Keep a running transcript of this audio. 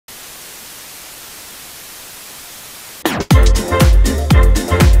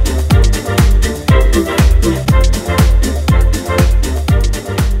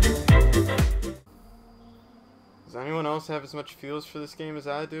have as much feels for this game as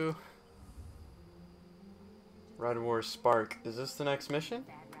I do. Red War Spark. Is this the next mission?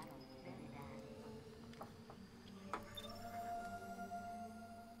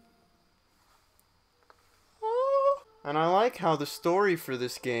 And I like how the story for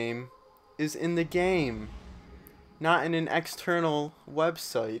this game is in the game, not in an external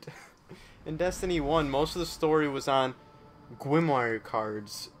website. In Destiny 1, most of the story was on Grimoire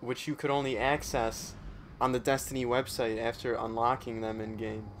cards, which you could only access on the Destiny website after unlocking them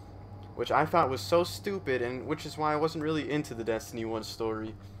in-game. Which I thought was so stupid, and which is why I wasn't really into the Destiny 1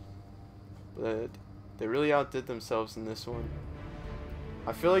 story. But they really outdid themselves in this one.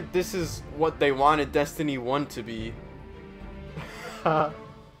 I feel like this is what they wanted Destiny 1 to be.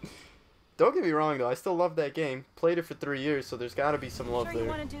 Don't get me wrong though, I still love that game. Played it for 3 years, so there's gotta be some love there. You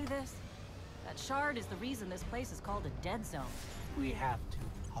want to do this? That shard is the reason this place is called a dead zone. We have to,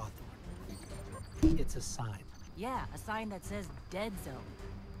 Hawthorne. It's a sign. Yeah, a sign that says dead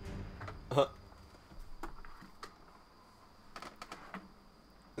zone.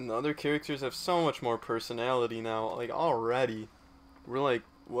 And the other characters have so much more personality now, like already. We're like,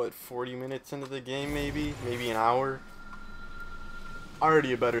 what, 40 minutes into the game maybe? Maybe an hour?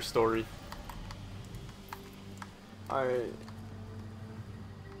 Already a better story. Alright.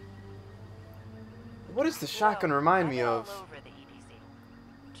 What does the shotgun remind me of?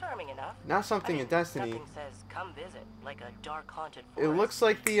 Charming enough. Not something in Destiny. Nothing says come visit like a dark haunted It forest. looks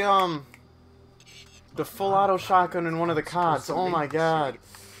like the full auto shotgun in one of the CODs. Oh my god.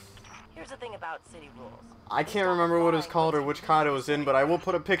 Here's the thing about city rules. I can't remember what it was called or which COD it was in, but I will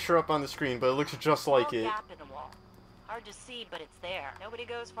put a picture up on the screen, but it looks just like it. Gap in the wall. Hard to see, but it's there. Nobody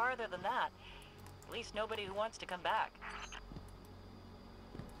goes farther than that. At least nobody who wants to come back.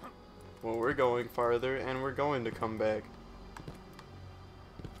 Well, we're going farther, and we're going to come back.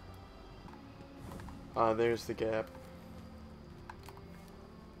 There's the gap.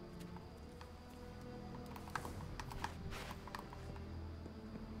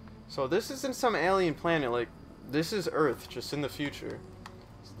 So this isn't some alien planet, like, this is Earth, just in the future.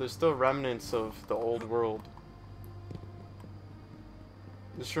 So there's still remnants of the old world.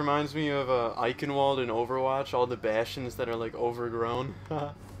 This reminds me of Eichenwald in Overwatch, all the bastions that are like overgrown.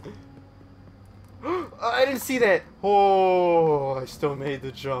 I didn't see that! Oh, I still made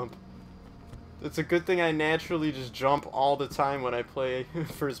the jump. It's a good thing I naturally just jump all the time when I play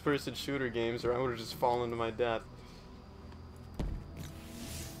first-person shooter games, or I would have just fallen to my death.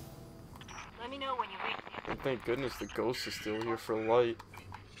 Let me know when you reach me. And thank goodness the ghost is still here for light.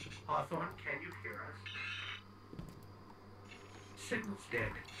 Hawthorne, can you hear us? Signal's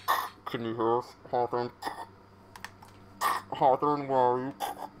dead. Can you hear us, Hawthorne? Hawthorne, where are you?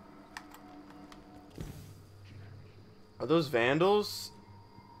 Are those vandals?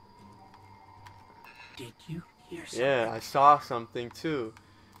 Did you hear something? Yeah, I saw something too.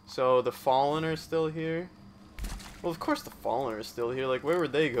 So the Fallen are still here? Well, of course the Fallen are still here. Like, where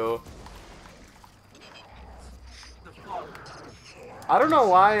would they go? I don't know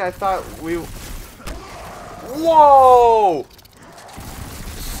why I thought we... Whoa!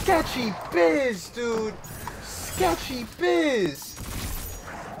 Sketchy biz, dude! Sketchy biz!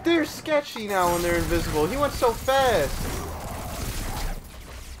 They're sketchy now when they're invisible. He went so fast.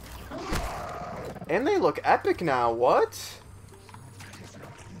 And they look epic now. What?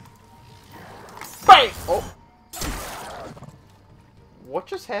 Bang! Oh. What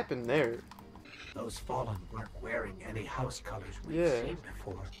just happened there? Those Fallen weren't wearing any house colors we've Yeah. seen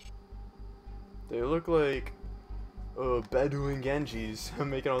before. They look like Bedouin Genjis. I'm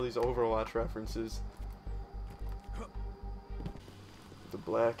making all these Overwatch references. The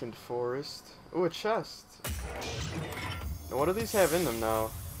blackened forest. Oh, a chest. Now, what do these have in them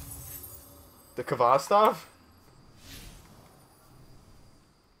now? The Kvastov?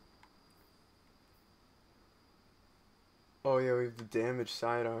 Oh yeah, we have the damaged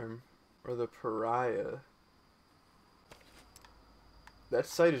sidearm. Or the pariah. That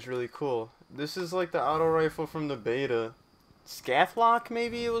sight is really cool. This is like the auto rifle from the beta. Scathlock,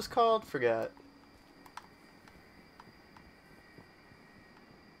 maybe it was called? Forgot.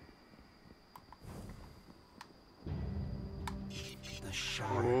 The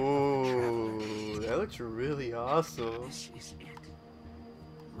shard. Ooh, that looks really awesome. This is it.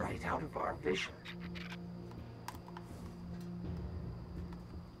 Right out of our vision.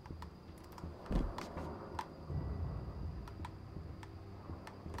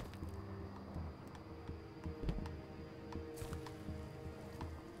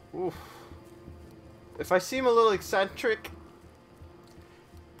 Oof. If I seem a little eccentric,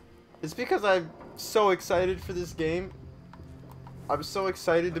 it's because I'm so excited for this game. I'm so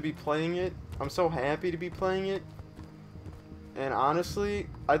excited to be playing it. I'm so happy to be playing it. And honestly,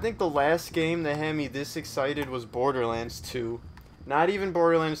 I think the last game that had me this excited was Borderlands 2. Not even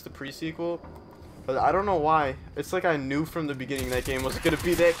Borderlands the pre-sequel. But I don't know why. It's like I knew from the beginning that game wasn't going to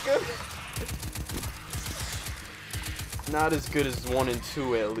be that good. Not as good as 1 and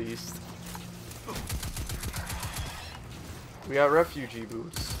 2 at least. We got Refoogee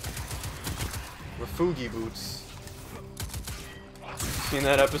boots. Refoogee boots. Seen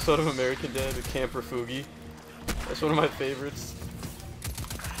that episode of American Dad, the Camp Refoogee? That's one of my favorites.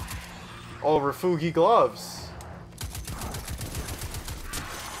 Oh, Refoogee gloves.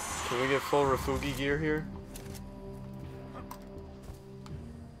 Can we get full Refoogee gear here?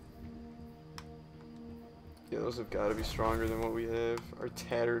 Yeah, those have got to be stronger than what we have. Our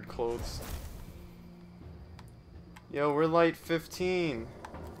tattered clothes. Yo, we're light 15.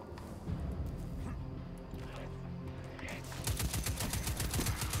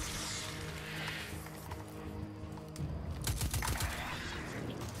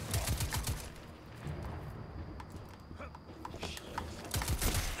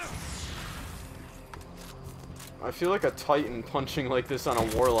 I feel like a Titan punching like this on a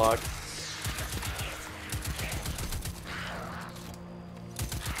Warlock.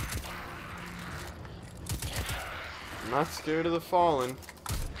 I'm not scared of the Fallen.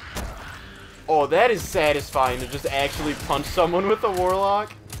 Oh, that is satisfying to just actually punch someone with a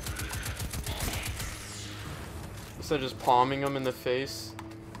Warlock. Instead of just palming them in the face.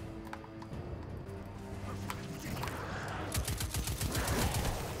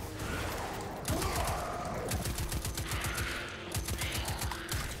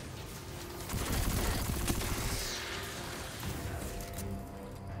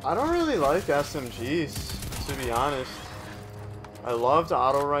 I don't really like SMGs, to be honest. I loved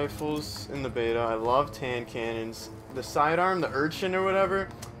auto rifles in the beta. I loved hand cannons. The sidearm, the urchin or whatever,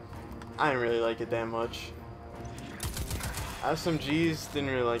 I didn't really like it that much. SMGs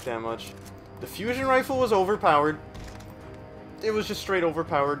didn't really like that much. The fusion rifle was overpowered. It was just straight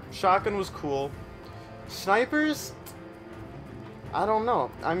overpowered. Shotgun was cool. Snipers, I don't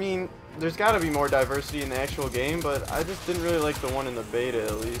know. I mean, there's got to be more diversity in the actual game, but I just didn't really like the one in the beta,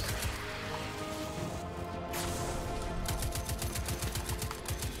 at least.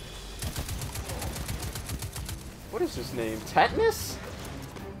 What is his name? Tetanus?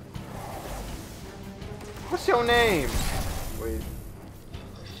 What's your name? Wait.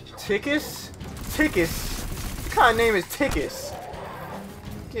 Tickus? Tickus? What kind of name is Tickus?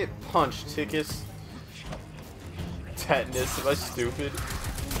 Get punched, Tickus. Tetanus, am I stupid?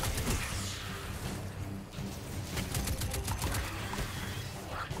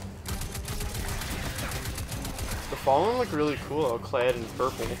 The Fallen look really cool, all clad in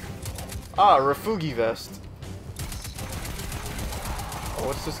purple. Ah, Refoogee vest. Oh,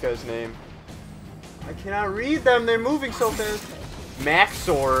 what's this guy's name? I cannot read them, they're moving so fast.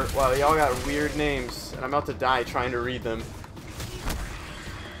 Maxor. Wow, y'all got weird names, and I'm about to die trying to read them.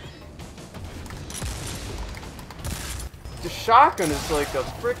 The shotgun is like a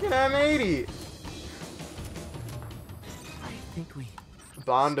freaking M80. I think we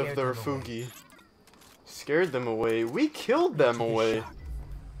Bond of scared the them Refoogee. Scared them away. We killed them away.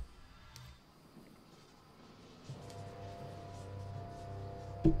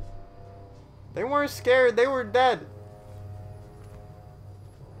 They weren't scared, they were dead.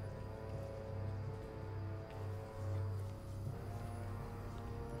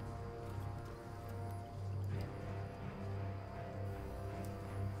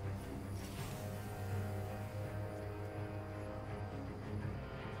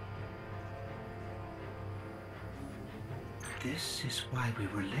 This is why we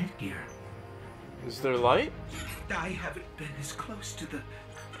were led here. Is there light? I haven't been as close to the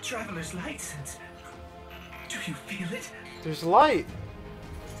traveler's light since. Do you feel it? There's light.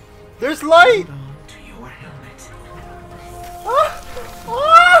 There's light. Hold on to your helmet. Ah!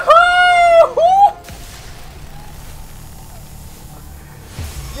 Ah!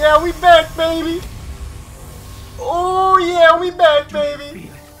 Yeah, we back, baby. Oh yeah, we back, Do you baby.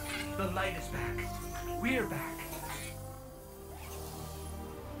 feel it? The light is back. We're back.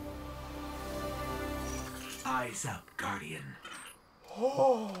 Eyes up, Guardian.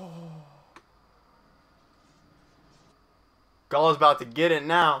 Gull's about to get it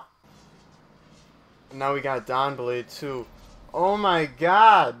now. And now we got Dawnblade too. Oh my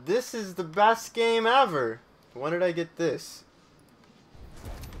god, this is the best game ever. When did I get this?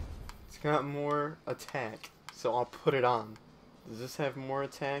 It's got more attack, so I'll put it on. Does this have more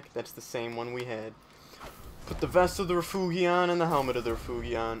attack? That's the same one we had. Put the vest of the Refoogee on and the helmet of the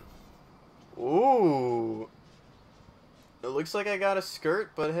Refoogee on. Ooh. It looks like I got a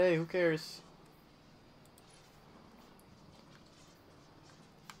skirt, but hey, who cares?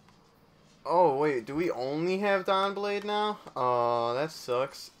 Oh, wait, do we only have Dawnblade now? Oh, that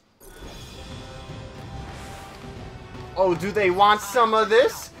sucks. Oh, do they want some of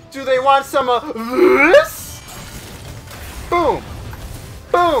this? Do they want some of this? Boom!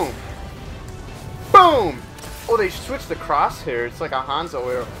 Boom! Boom! Oh, they switched the crosshair. It's like a Hanzo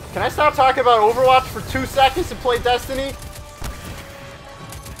arrow. Can I stop talking about Overwatch for 2 seconds and play Destiny?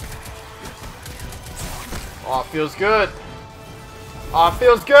 Oh, it feels good. Oh, it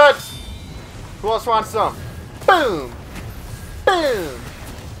feels good. Who else wants some? Boom! Boom!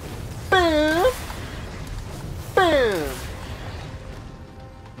 Boom! Boom!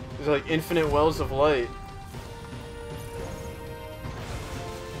 There's like infinite wells of light.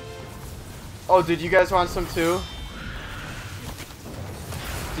 Oh, did you guys want some too?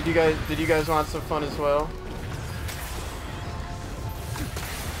 Did you guys want some fun as well?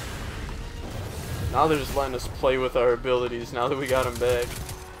 Now they're just letting us play with our abilities now that we got them back.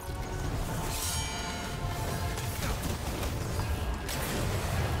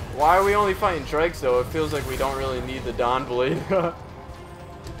 Why are we only fighting dregs though? It feels like we don't really need the Dawnblade.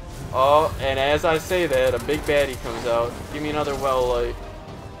 Oh, and as I say that, a big baddie comes out. Give me another well light.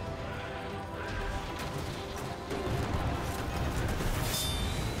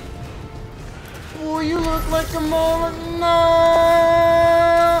 Oh, you look like a mole.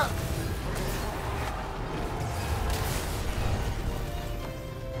 No!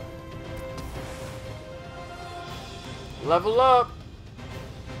 Level up.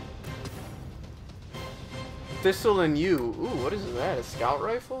 Thistle and you. Ooh, what is that? A scout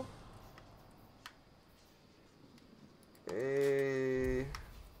rifle? Hey.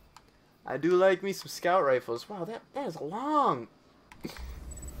 I do like me some scout rifles. Wow, that is long.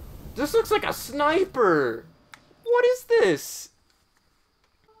 This looks like a sniper. What is this?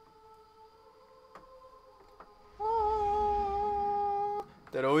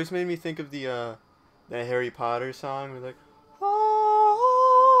 That always made me think of the that Harry Potter song. We're like,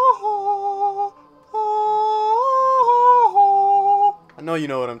 I know you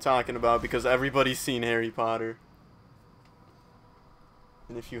know what I'm talking about because everybody's seen Harry Potter.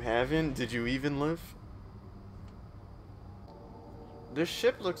 And if you haven't, did you even live? This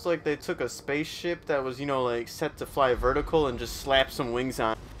ship looks like they took a spaceship that was, you know, like set to fly vertical and just slapped some wings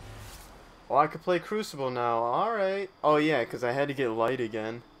on. Oh, I could play Crucible now. Alright. Oh yeah, because I had to get light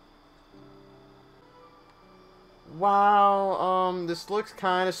again. Wow, this looks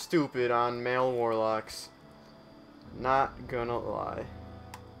kind of stupid on male warlocks. Not gonna lie.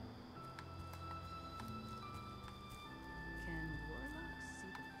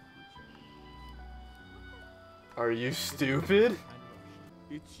 Are you stupid?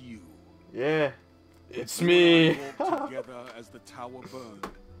 It's you. Yeah, it's me. Walked together as the tower burned.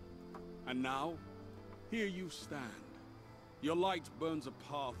 And now, here you stand. Your light burns a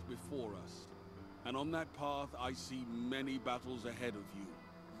path before us. And on that path, I see many battles ahead of you.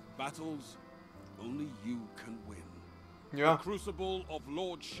 Battles only you can win. Yeah. The Crucible of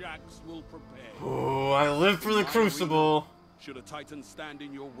Lord Shaxx will prepare. Oh, I live for the Crucible. Should a Titan stand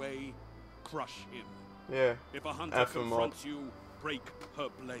in your way, crush him. Yeah. If a hunter F him confronts up. you, break her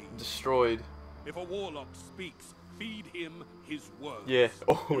blade. Destroyed. If a warlock speaks, feed him his words. Yeah.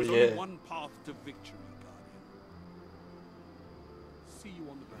 Oh, There's yeah. only one path to victory, Guardian. See you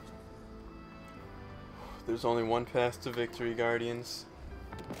on the battlefield. There's only one path to victory, Guardians.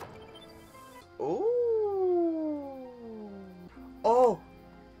 Ooh. Oh!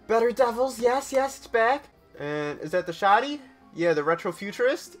 Better Devils, yes, yes, it's back. And is that the Shoddy? Yeah, the Retro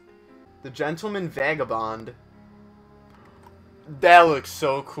Futurist? The Gentleman Vagabond. That looks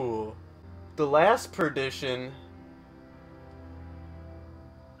so cool. The last Perdition.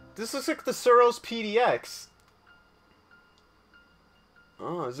 This looks like the Suros PDX.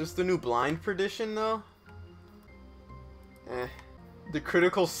 Oh, is this the new Blind Perdition, though? Eh. The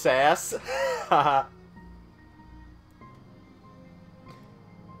Critical Sass?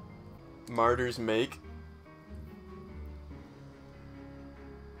 Martyrs Make.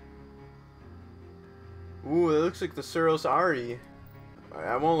 Ooh, it looks like the Suros Ari.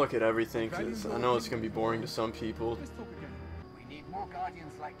 I won't look at everything because I know it's going to be boring to some people. We need more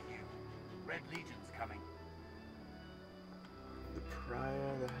Guardians like you. Red Legion's coming. The Pariah,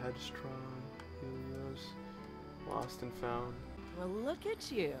 the Headstrong, Helios, Lost and Found. Well, look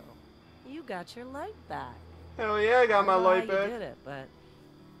at you. You got your light back. Hell yeah, I got my don't know light how back. You did it, but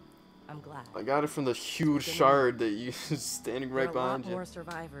I'm glad. I got it from the huge shard that you standing right There are a lot behind you. more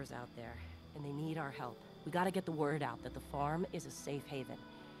survivors out there, and they need our help. We gotta get the word out that the farm is a safe haven.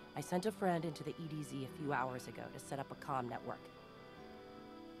 I sent a friend into the EDZ a few hours ago to set up a comm network.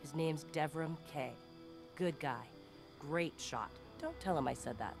 His name's Devram K. Good guy. Great shot. Don't tell him I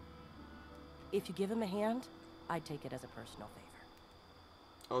said that. If you give him a hand, I'd take it as a personal favor.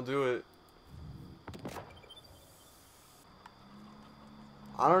 I'll do it.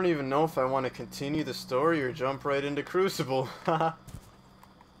 I don't even know if I want to continue the story or jump right into Crucible.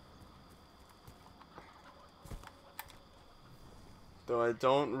 Though I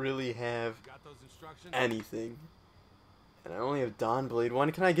don't really have anything. And I only have Dawnblade.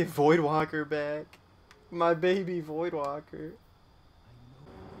 When can I get Voidwalker back? My baby Voidwalker.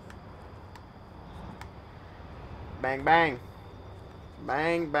 Bang bang.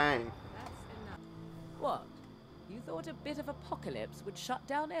 Bang bang. That's enough. What? You thought a bit of apocalypse would shut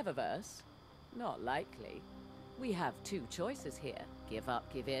down Eververse? Not likely. We have two choices here. Give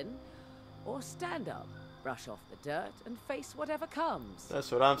up, give in, or stand up, brush off the dirt, and face whatever comes.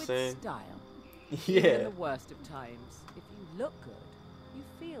 That's what I'm with saying. Style. Yeah. Even in the worst of times, if you look good, you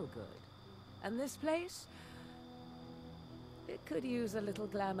feel good. And this place, it could use a little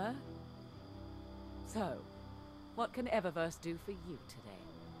glamour. So, what can Eververse do for you today?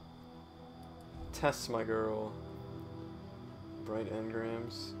 Test my girl. Bright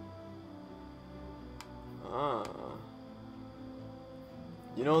engrams. Ah.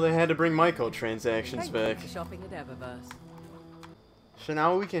 You know they had to bring microtransactions Thank back. you for shopping at Eververse. So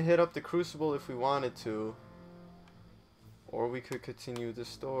now we can hit up the Crucible if we wanted to. Or we could continue the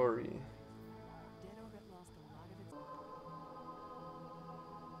story.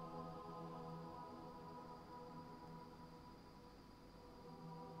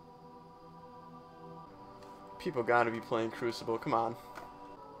 People gotta be playing Crucible, come on.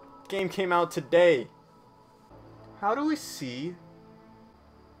 Game came out today. How do we see?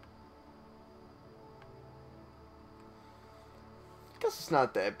 Guess it's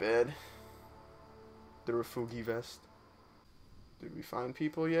not that bad. The Refoogee vest. Did we find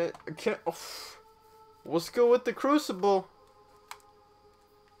people yet? Okay. Oh. Let's go with the Crucible.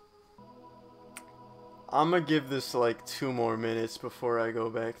 I'm gonna give this like 2 more minutes before I go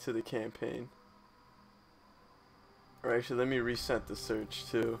back to the campaign. Or actually, let me reset the search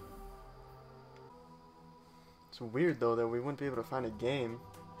too. It's weird though that we wouldn't be able to find a game.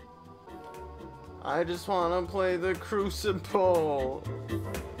 I just want to play the Crucible.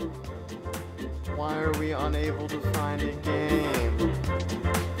 Why are we unable to find a game?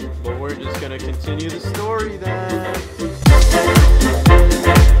 But we're just gonna continue the story then.